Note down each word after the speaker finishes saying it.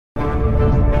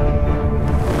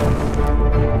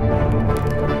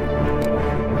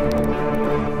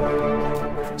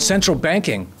Central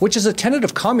banking, which is a tenet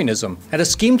of communism and a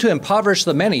scheme to impoverish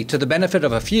the many to the benefit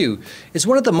of a few, is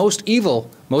one of the most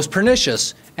evil, most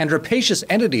pernicious, and rapacious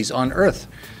entities on earth.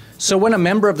 So when a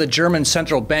member of the German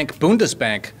central bank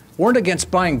Bundesbank warned against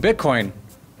buying Bitcoin,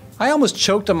 I almost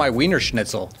choked on my Wiener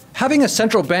Schnitzel. Having a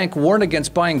central bank warn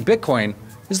against buying Bitcoin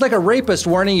is like a rapist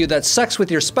warning you that sex with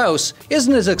your spouse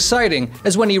isn't as exciting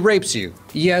as when he rapes you.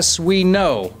 Yes, we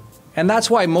know. And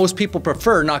that's why most people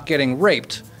prefer not getting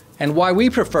raped, and why we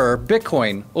prefer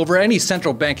Bitcoin over any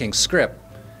central banking script.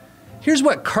 Here's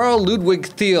what Karl Ludwig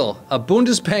Thiel, a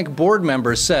Bundesbank board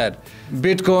member, said.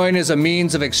 Bitcoin is a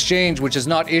means of exchange which is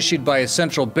not issued by a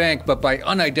central bank but by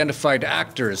unidentified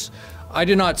actors. I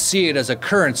do not see it as a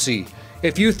currency.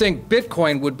 If you think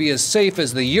Bitcoin would be as safe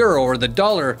as the euro or the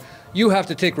dollar, you have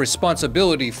to take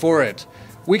responsibility for it.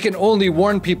 We can only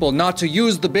warn people not to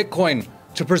use the Bitcoin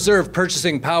to preserve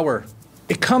purchasing power.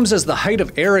 It comes as the height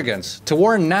of arrogance to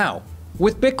warn now,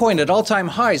 with Bitcoin at all-time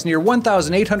highs near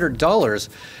 $1,800,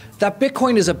 that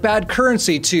Bitcoin is a bad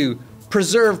currency to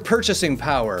preserve purchasing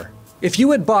power. If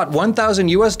you had bought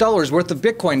 $1,000 worth of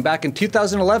Bitcoin back in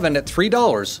 2011 at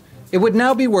 $3, it would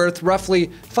now be worth roughly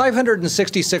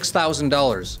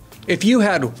 $566,000. If you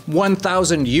had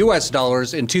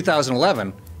 $1,000 in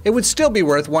 2011, it would still be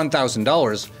worth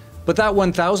 $1,000, but that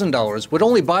 $1,000 would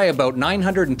only buy about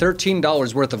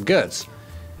 $913 worth of goods.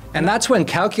 And that's when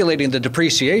calculating the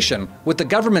depreciation with the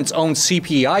government's own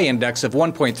CPI index of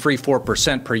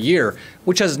 1.34% per year,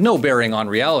 which has no bearing on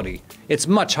reality. It's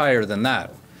much higher than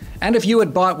that. And if you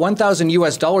had bought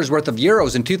 $1,000 worth of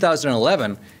euros in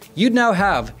 2011, you'd now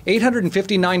have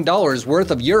 $859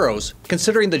 worth of euros,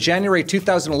 considering the January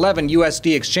 2011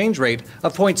 USD exchange rate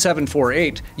of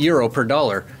 0.748 euro per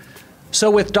dollar. So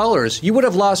with dollars, you would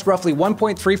have lost roughly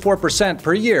 1.34%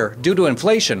 per year due to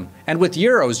inflation, and with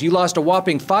euros, you lost a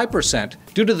whopping 5%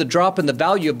 due to the drop in the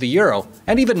value of the euro,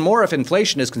 and even more if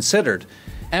inflation is considered.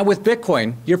 And with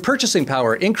Bitcoin, your purchasing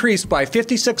power increased by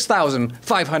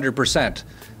 56,500%.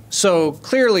 So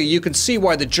clearly you can see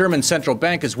why the German central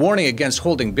bank is warning against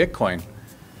holding Bitcoin.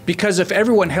 Because if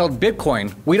everyone held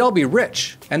Bitcoin, we'd all be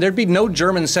rich, and there'd be no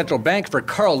German central bank for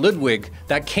Karl Ludwig,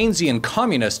 that Keynesian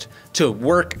communist, to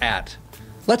work at.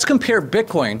 Let's compare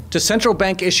Bitcoin to central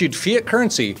bank issued fiat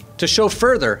currency to show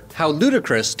further how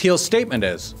ludicrous Thiel's statement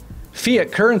is.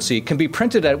 Fiat currency can be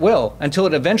printed at will until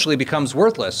it eventually becomes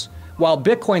worthless, while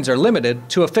Bitcoins are limited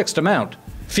to a fixed amount.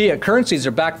 Fiat currencies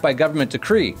are backed by government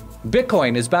decree.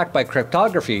 Bitcoin is backed by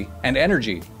cryptography and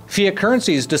energy. Fiat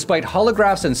currencies, despite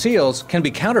holographs and seals, can be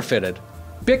counterfeited.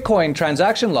 Bitcoin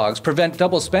transaction logs prevent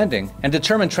double spending and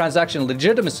determine transaction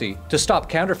legitimacy to stop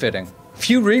counterfeiting.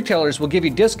 Few retailers will give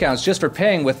you discounts just for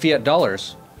paying with fiat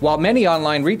dollars, while many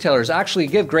online retailers actually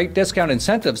give great discount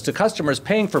incentives to customers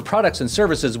paying for products and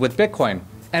services with Bitcoin.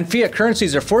 And fiat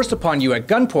currencies are forced upon you at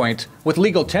gunpoint with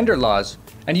legal tender laws,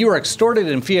 and you are extorted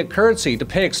in fiat currency to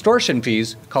pay extortion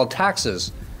fees called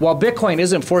taxes, while Bitcoin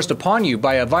isn't forced upon you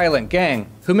by a violent gang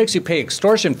who makes you pay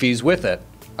extortion fees with it.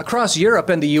 Across Europe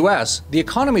and the US, the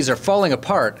economies are falling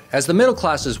apart as the middle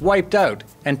class is wiped out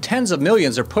and tens of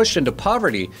millions are pushed into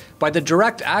poverty by the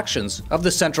direct actions of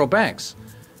the central banks.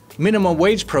 Minimum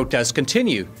wage protests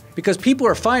continue because people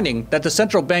are finding that the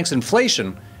central bank's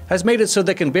inflation has made it so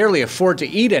they can barely afford to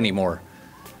eat anymore.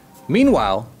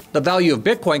 Meanwhile, the value of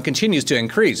Bitcoin continues to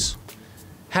increase.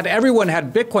 Had everyone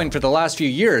had Bitcoin for the last few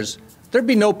years, there'd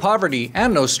be no poverty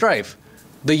and no strife.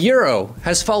 The euro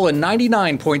has fallen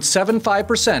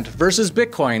 99.75% versus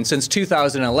Bitcoin since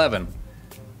 2011.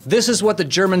 This is what the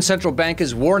German central bank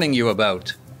is warning you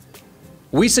about.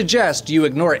 We suggest you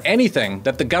ignore anything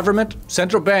that the government,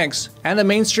 central banks, and the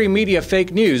mainstream media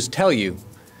fake news tell you.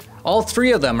 All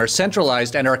three of them are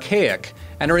centralized and archaic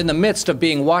and are in the midst of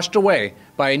being washed away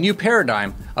by a new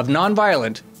paradigm of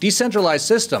nonviolent, decentralized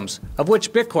systems, of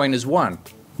which Bitcoin is one.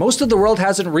 Most of the world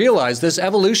hasn't realized this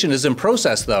evolution is in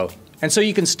process though, and so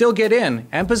you can still get in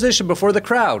and position before the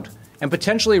crowd and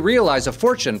potentially realize a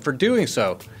fortune for doing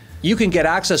so. You can get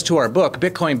access to our book,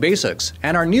 Bitcoin Basics,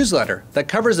 and our newsletter that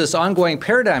covers this ongoing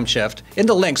paradigm shift in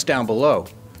the links down below.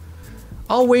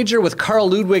 I'll wager with Karl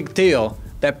Ludwig Thiel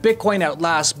that Bitcoin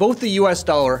outlasts both the US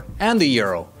dollar and the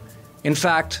euro. In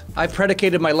fact, I've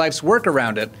predicated my life's work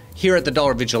around it here at the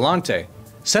Dollar Vigilante.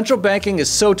 Central banking is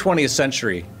so 20th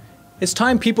century. It's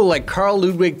time people like Karl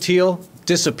Ludwig Thiel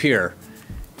disappear.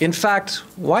 In fact,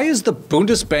 why is the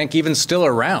Bundesbank even still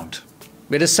around?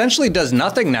 It essentially does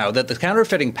nothing now that the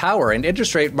counterfeiting power and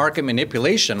interest rate market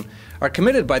manipulation are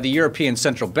committed by the European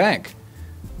Central Bank.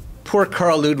 Poor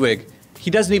Karl Ludwig,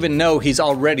 he doesn't even know he's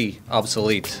already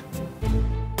obsolete.